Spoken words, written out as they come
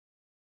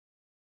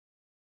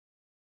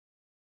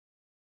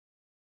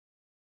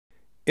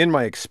In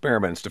my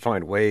experiments to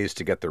find ways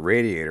to get the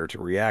radiator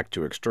to react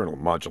to external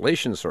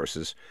modulation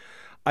sources,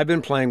 I've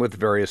been playing with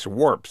various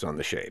warps on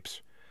the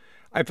shapes.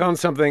 I found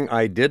something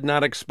I did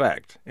not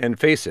expect, and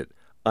face it,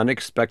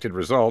 unexpected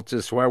results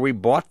is why we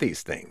bought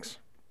these things.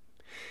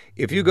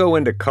 If you go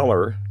into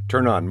Color,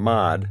 turn on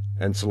Mod,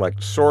 and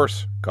select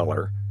Source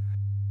Color,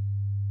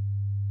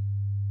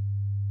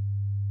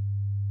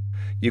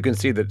 you can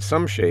see that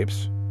some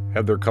shapes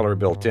have their color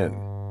built in.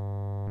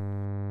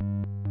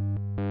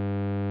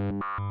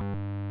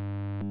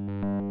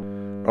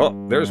 Oh,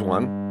 there's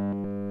one.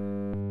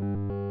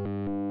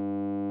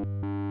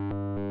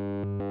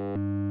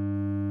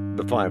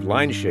 The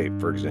 5-line shape,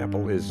 for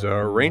example, is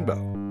a rainbow.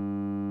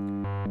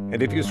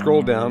 And if you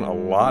scroll down a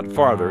lot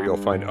farther, you'll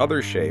find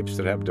other shapes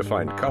that have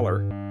defined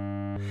color,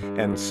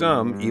 and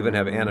some even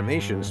have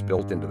animations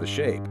built into the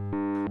shape.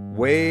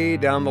 Way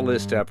down the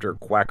list after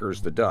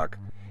Quackers the Duck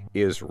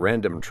is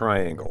random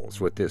triangles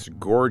with this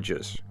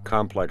gorgeous,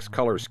 complex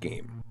color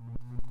scheme.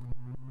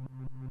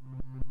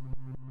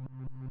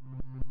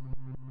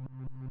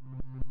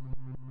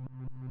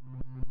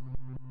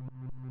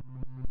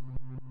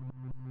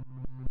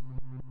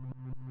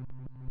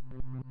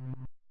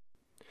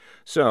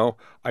 So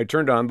I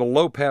turned on the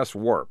low-pass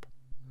warp.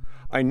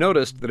 I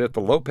noticed that if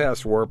the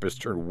low-pass warp is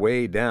turned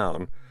way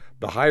down,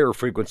 the higher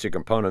frequency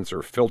components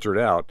are filtered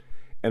out,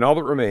 and all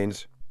that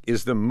remains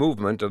is the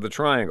movement of the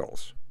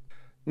triangles.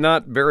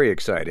 Not very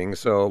exciting,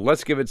 so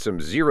let's give it some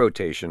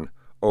Z-rotation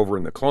over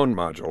in the clone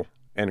module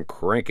and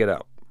crank it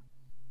up.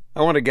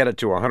 I want to get it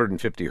to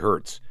 150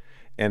 Hertz,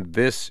 and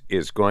this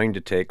is going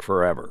to take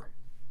forever.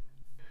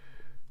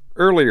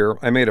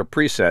 Earlier, I made a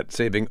preset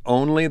saving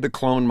only the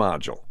clone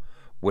module,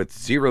 with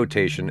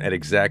Z-rotation at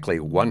exactly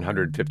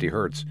 150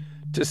 Hertz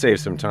to save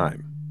some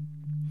time.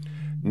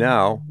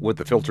 Now, with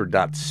the filter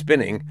dot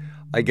spinning,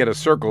 I get a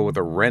circle with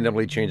a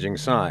randomly changing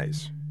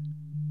size.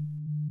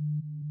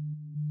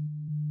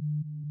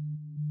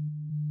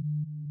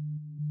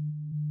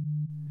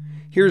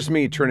 Here's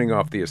me turning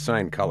off the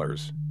assigned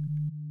colors.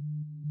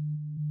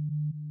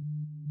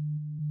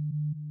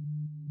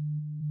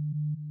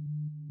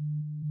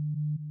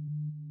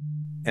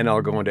 And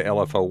I'll go into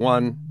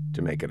LFO1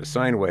 to make it a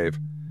sine wave,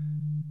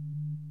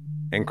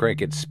 and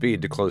crank its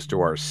speed to close to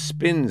our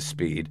spin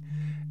speed,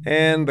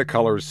 and the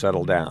colors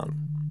settle down.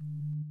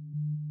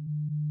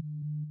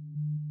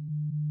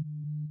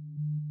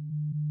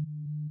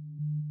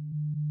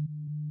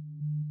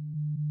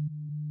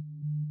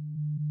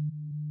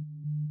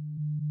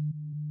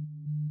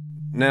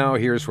 Now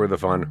here's where the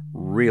fun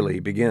really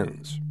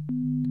begins.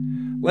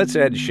 Let's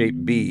add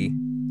shape B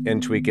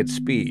and tweak its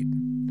speed.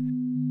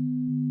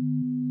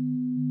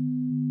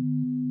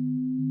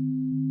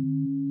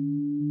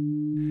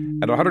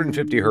 At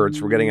 150 Hertz,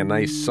 we're getting a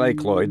nice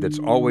cycloid that's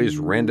always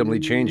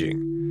randomly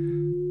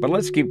changing. But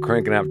let's keep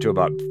cranking up to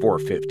about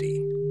 450.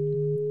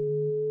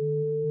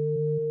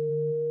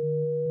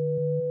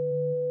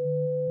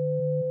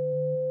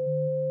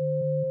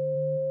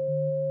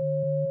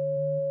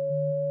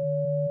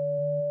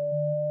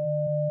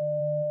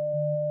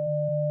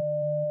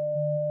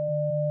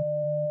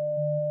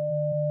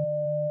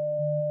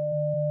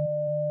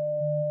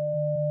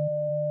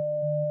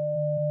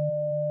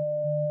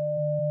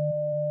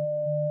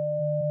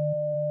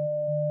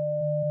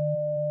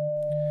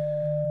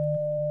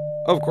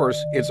 Of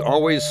course, it's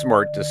always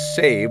smart to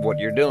save what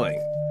you're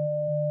doing.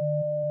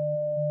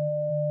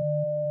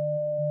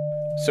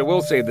 So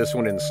we'll save this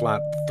one in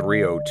slot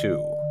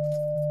 302.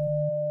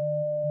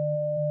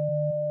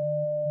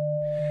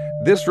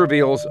 This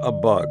reveals a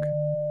bug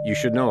you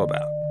should know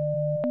about.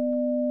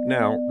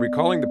 Now,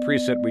 recalling the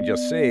preset we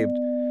just saved,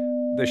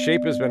 the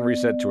shape has been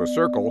reset to a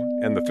circle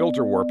and the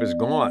filter warp is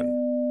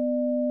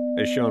gone,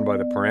 as shown by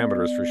the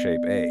parameters for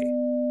shape A.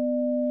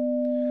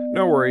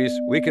 No worries,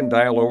 we can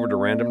dial over to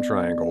random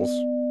triangles.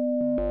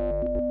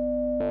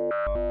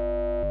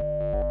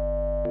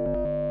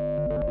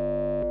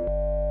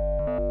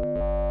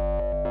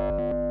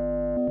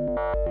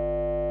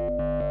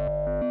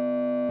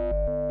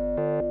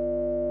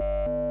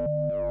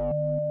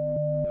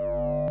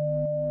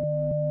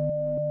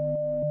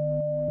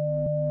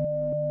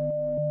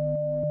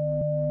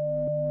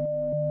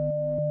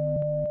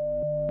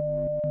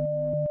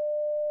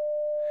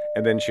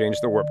 And then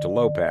change the warp to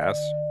low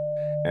pass,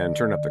 and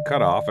turn up the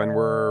cutoff, and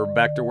we're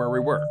back to where we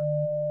were.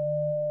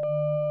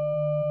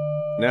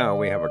 Now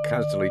we have a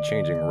constantly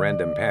changing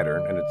random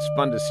pattern, and it's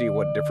fun to see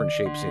what different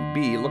shapes in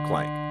B look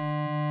like.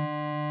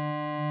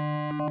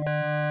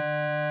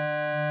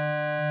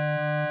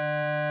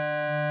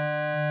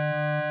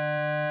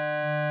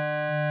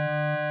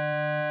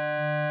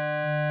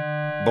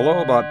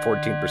 Below about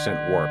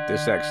 14% warp,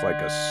 this acts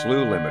like a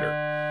slew limiter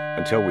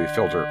until we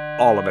filter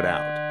all of it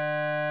out.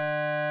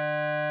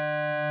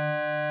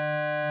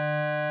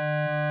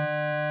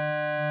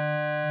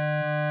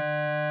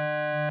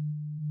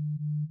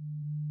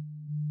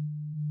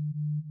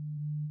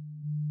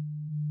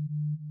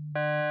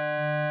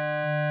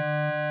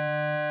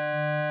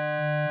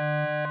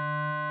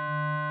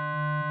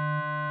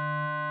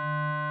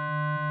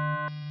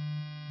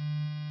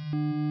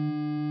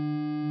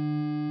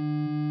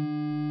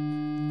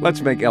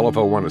 Let's make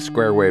LFO1 a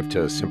square wave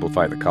to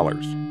simplify the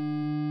colors.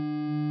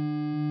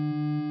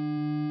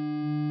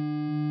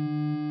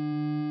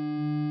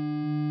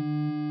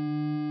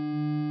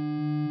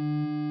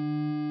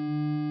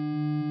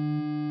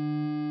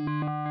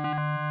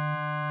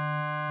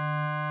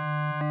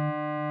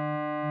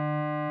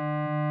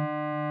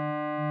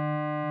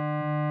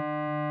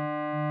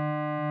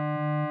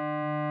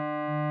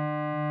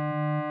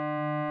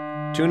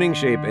 Tuning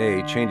shape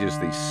A changes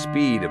the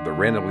speed of the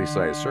randomly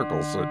sized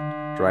circles that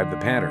drive the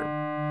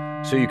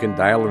pattern, so you can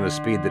dial in a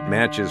speed that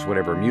matches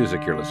whatever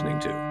music you're listening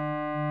to.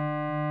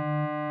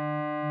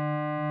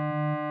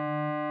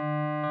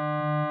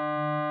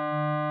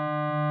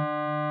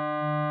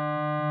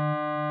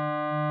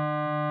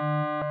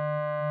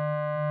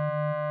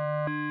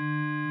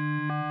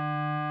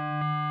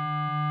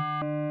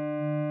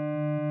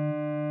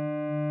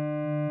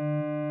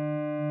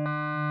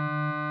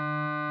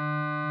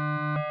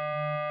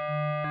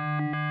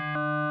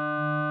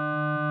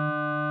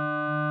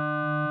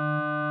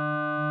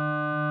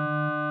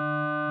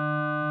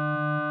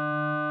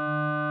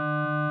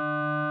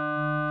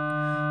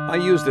 I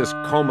use this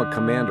coma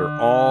commander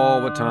all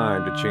the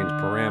time to change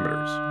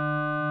parameters.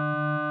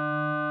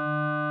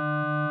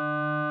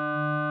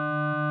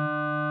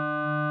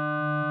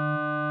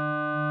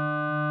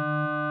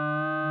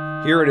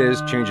 Here it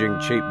is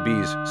changing shape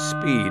B's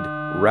speed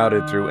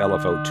routed through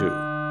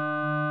LFO2.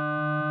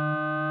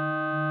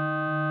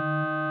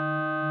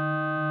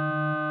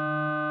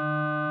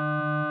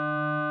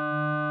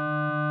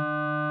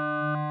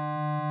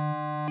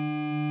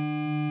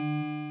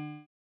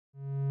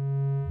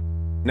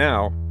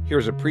 Now,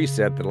 here's a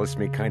preset that lets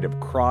me kind of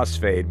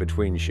crossfade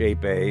between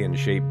shape A and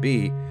shape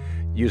B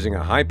using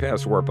a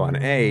high-pass warp on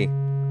A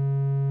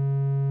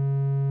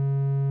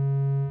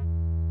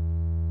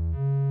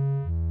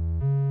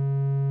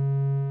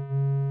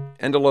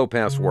and a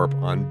low-pass warp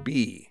on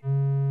B.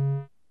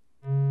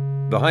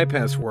 The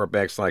high-pass warp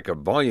acts like a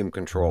volume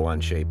control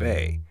on shape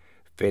A,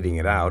 fading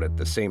it out at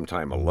the same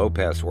time a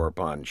low-pass warp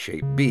on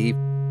shape B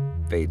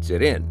fades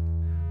it in.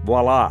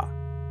 Voila!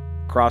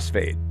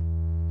 Crossfade.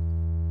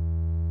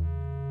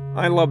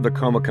 I love the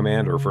Coma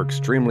Commander for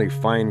extremely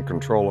fine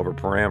control over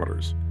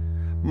parameters,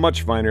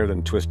 much finer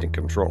than twisting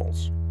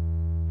controls.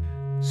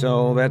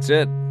 So that's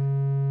it.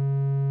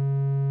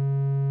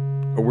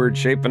 A weird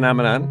shape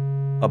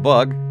phenomenon, a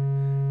bug,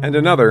 and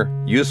another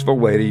useful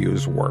way to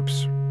use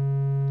warps.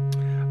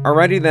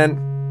 Alrighty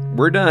then,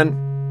 we're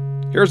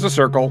done. Here's the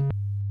circle.